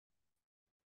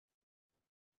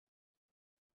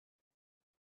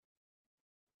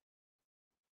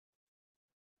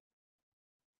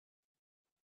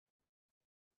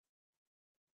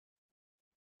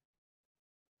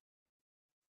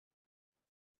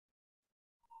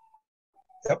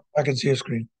Yep, I can see your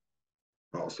screen.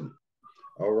 Awesome.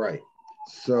 All right.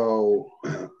 So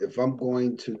if I'm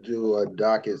going to do a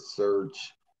docket search,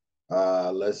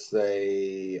 let's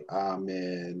say I'm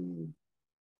in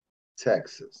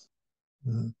Texas.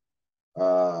 Mhm.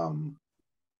 Um,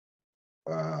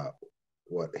 uh,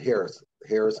 what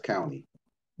Harris County.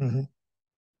 Mhm.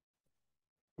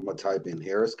 I'm gonna type in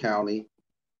Harris County,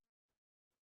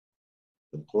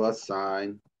 the plus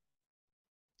sign,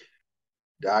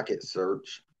 docket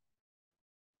search,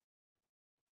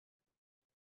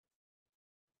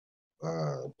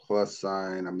 plus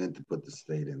sign. I meant to put the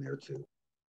state in there too.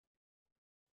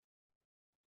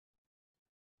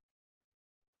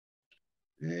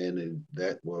 And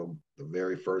that, well, the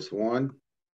very first one,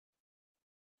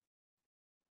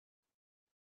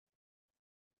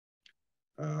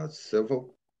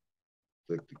 civil.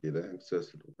 Click to get access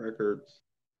to the records.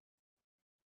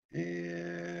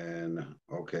 And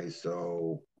okay,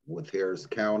 so with Harris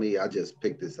County, I just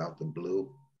picked this out the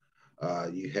blue.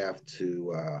 You have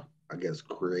to, I guess,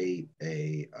 create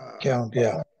a, Count,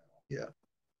 yeah. yeah,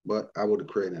 but I would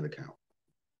create an account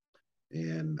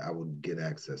and I would get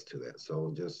access to that.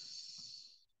 So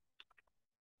just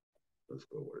let's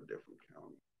go with a different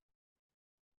county.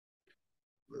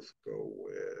 Let's go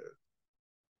with,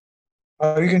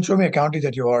 You can show me a county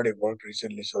that you already worked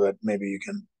recently so that maybe you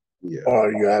can, yeah.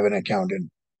 or you have an account in.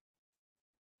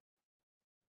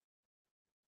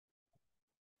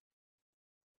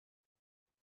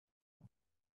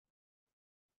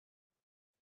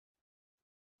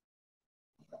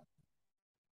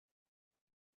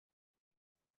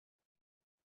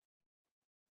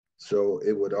 So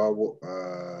it would all,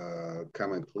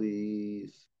 comment,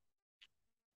 please.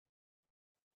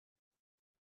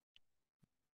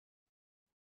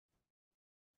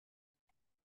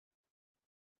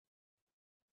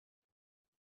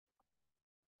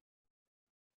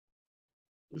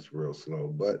 It's real slow,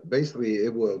 but basically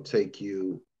it will take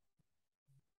you,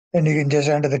 And you can just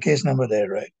enter the case number there,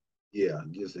 right? yeah,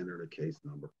 just enter the case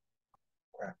number.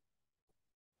 Okay.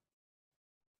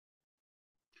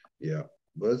 Yeah,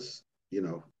 but it's, you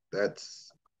know,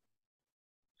 that's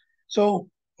So,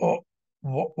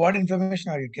 what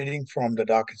information are you getting from the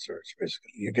docket search,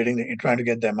 basically? You're trying to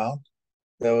get the amount?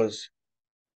 That was,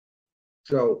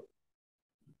 so,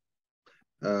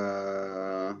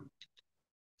 uh,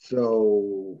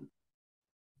 so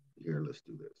here, let's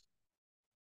do this.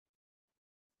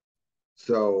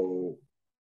 So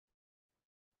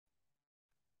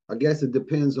I guess it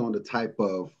depends on the type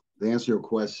of, to answer your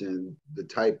question, the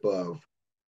type of,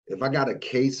 if I got a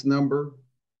case number,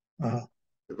 uh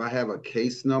if I have a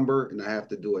case number and I have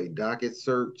to do a docket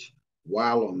search,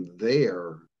 while I'm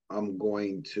there, I'm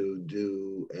going to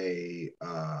do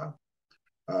uh,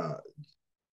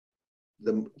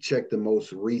 check the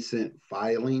most recent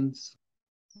filings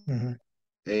mhm.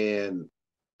 and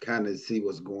kind of see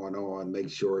what's going on, make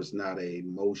sure it's not a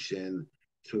motion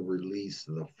to release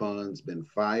the funds been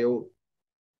filed.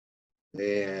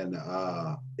 And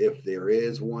if there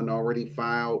is one already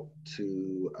filed,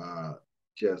 to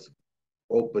just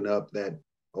open up that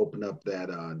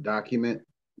document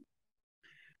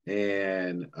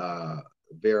and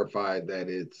verify that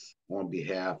it's on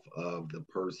behalf of the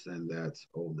person that's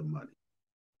owed the money.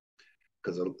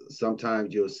 Because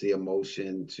sometimes you'll see a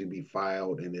motion to be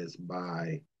filed and it's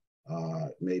by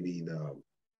maybe the,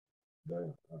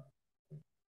 uh,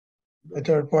 A the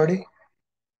third party?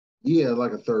 yeah,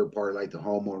 like a third party, like the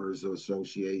homeowners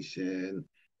association.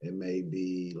 It may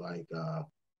be like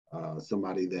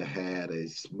somebody that had a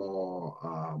small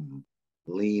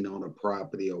lien on a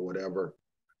property or whatever.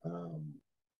 Um,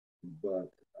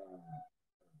 but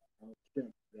I'll check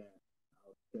that.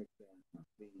 I'll check that and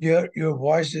see. Your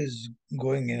voice is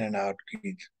going in and out,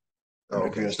 Keith. I don't know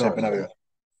if Okay, you're sorry stepping about away. that.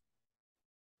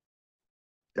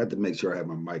 I have to make sure I have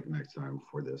my mic next time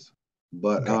for this.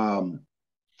 But Okay.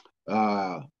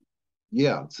 uh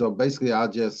yeah, so basically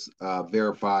I'll just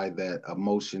verify that a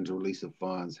motion to release the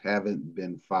funds haven't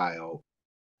been filed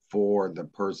for the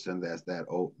person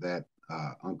that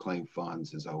unclaimed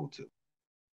funds is owed to.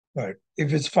 Right.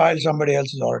 If it's filed, somebody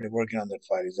else is already working on that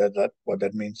file. Is that what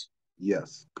that means?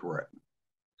 Yes, correct.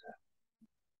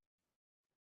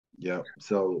 Yep.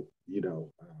 So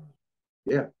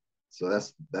yeah. So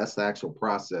that's the actual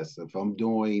process. If I'm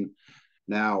doing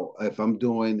if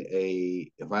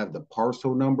I have the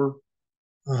parcel number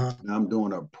Uh-huh. and I'm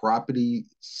doing a property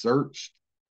search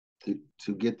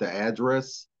to get the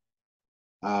address,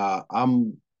 uh,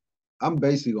 I'm I'm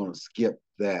basically going to skip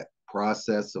that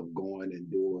process of going and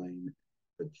doing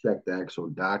to check the actual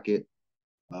docket,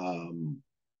 um,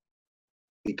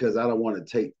 because I don't want to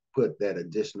take put that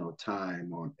additional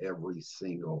time on every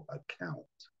single account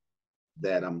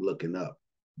that I'm looking up,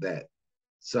 that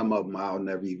some of them I'll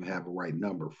never even have a right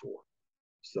number for.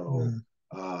 So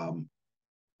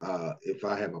if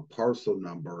I have a parcel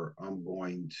number, I'm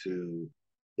going to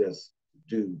just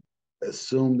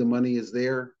assume the money is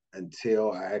there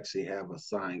until I actually have a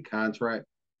signed contract.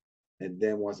 And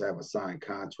then once I have a signed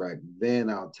contract, then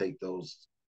I'll take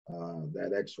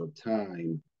that extra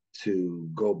time to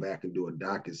go back and do a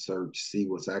docket search, see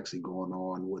what's actually going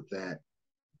on with that,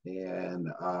 and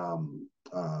of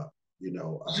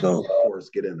course,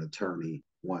 get an attorney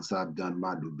once I've done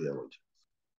my due diligence.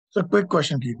 So, quick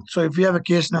question, Keith. So, if you have a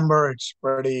case number, it's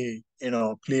pretty,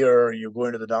 clear. You go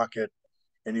into the docket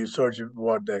and you search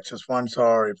what the excess funds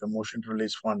are, if a motion to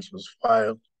release funds was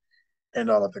filed, and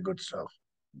all of the good stuff.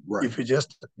 Right. If you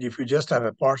just have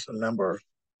a parcel number,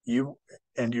 you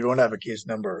don't have a case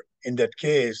number, in that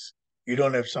case, you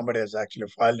don't know if somebody has actually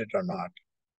filed it or not,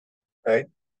 right?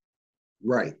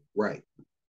 Right.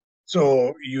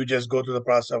 So you just go through the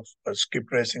process of skip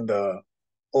tracing the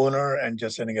owner and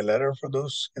just sending a letter for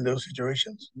in those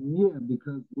situations? Yeah,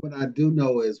 because what I do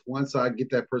know is once I get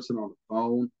that person on the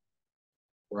phone,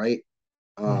 right?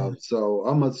 So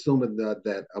I'm assuming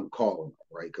that I'm calling them,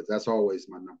 right? Because that's always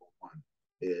my number one,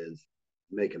 is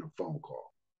making a phone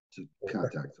call to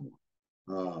contact someone.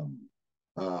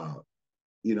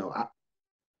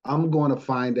 I'm going to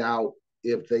find out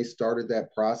if they started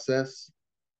that process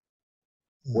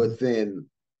within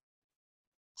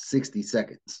 60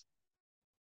 seconds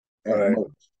at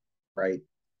most, right?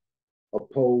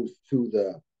 Opposed to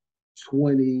the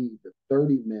 20 to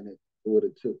 30 minutes it would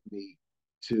have took me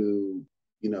to,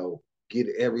 get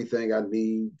everything I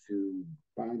need to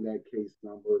find that case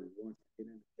number. And once I get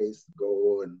in the case,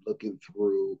 go and looking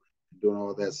through, doing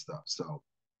all that stuff. So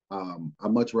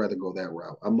I'd much rather go that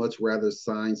route. I'd much rather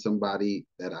sign somebody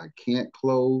that I can't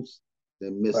close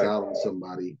than miss out on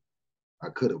somebody I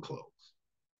could have closed.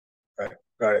 Right.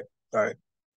 Got it.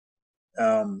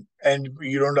 And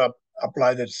you don't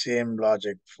apply that same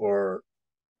logic for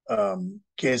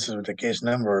cases with a case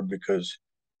number, because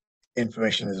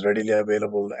information is readily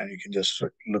available and you can just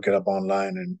look it up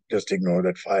online and just ignore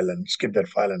that file and skip that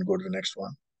file and go to the next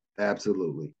one.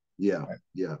 Absolutely. Yeah. Right.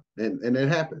 Yeah. And it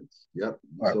happens. Yep.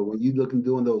 Right. So when you look and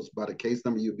doing those by the case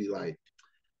number, you'd be like,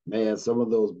 man, some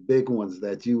of those big ones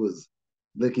that you was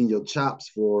licking your chops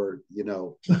for,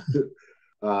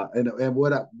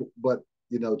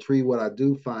 Tree, what I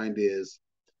do find is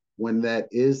when that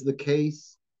is the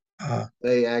case,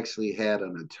 they actually had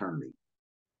an attorney.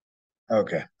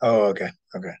 Okay. Oh, okay.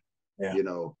 Yeah.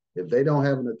 If they don't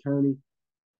have an attorney,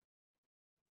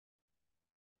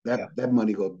 that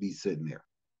money gonna be sitting there.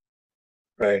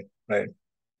 Right.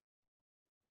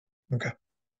 Okay.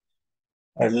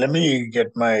 Let me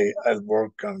I'll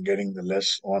work on getting the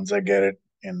list once I get it,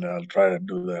 and I'll try to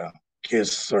do the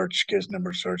case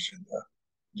number search in the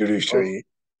judiciary,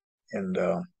 and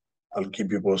I'll keep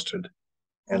you posted.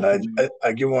 And I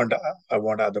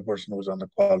want other person who's on the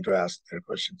call to ask their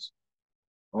questions.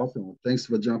 Awesome. Thanks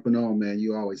for jumping on, man.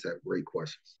 You always have great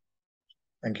questions.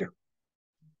 Thank you.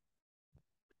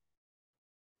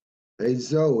 Hey,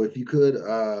 Zoe, if you could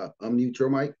unmute your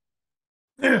mic.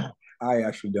 I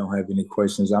actually don't have any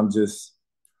questions. I'm just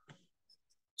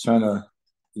trying to,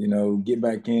 get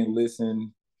back in,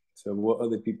 listen to what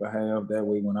other people have. That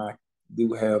way, when I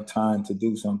do have time to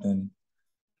do something,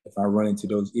 if I run into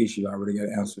those issues, I already got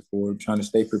an answer for it. Trying to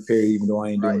stay prepared, even though I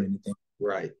ain't doing anything.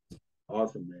 Right.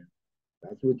 Awesome, man.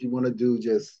 That's what you want to do.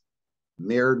 Just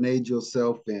marinate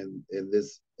yourself in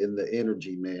the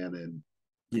energy, man. And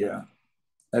yeah,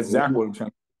 that's exactly what I'm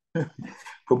trying to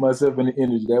put myself in the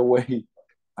energy. That way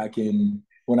I can,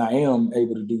 when I am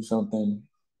able to do something,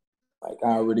 like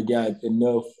I already got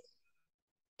enough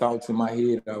thoughts in my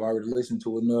head. I've already listened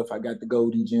to enough. I got the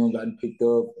golden gems I picked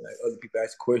up. Like other people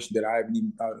ask questions that I haven't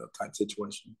even thought of, type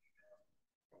situation.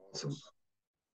 Awesome.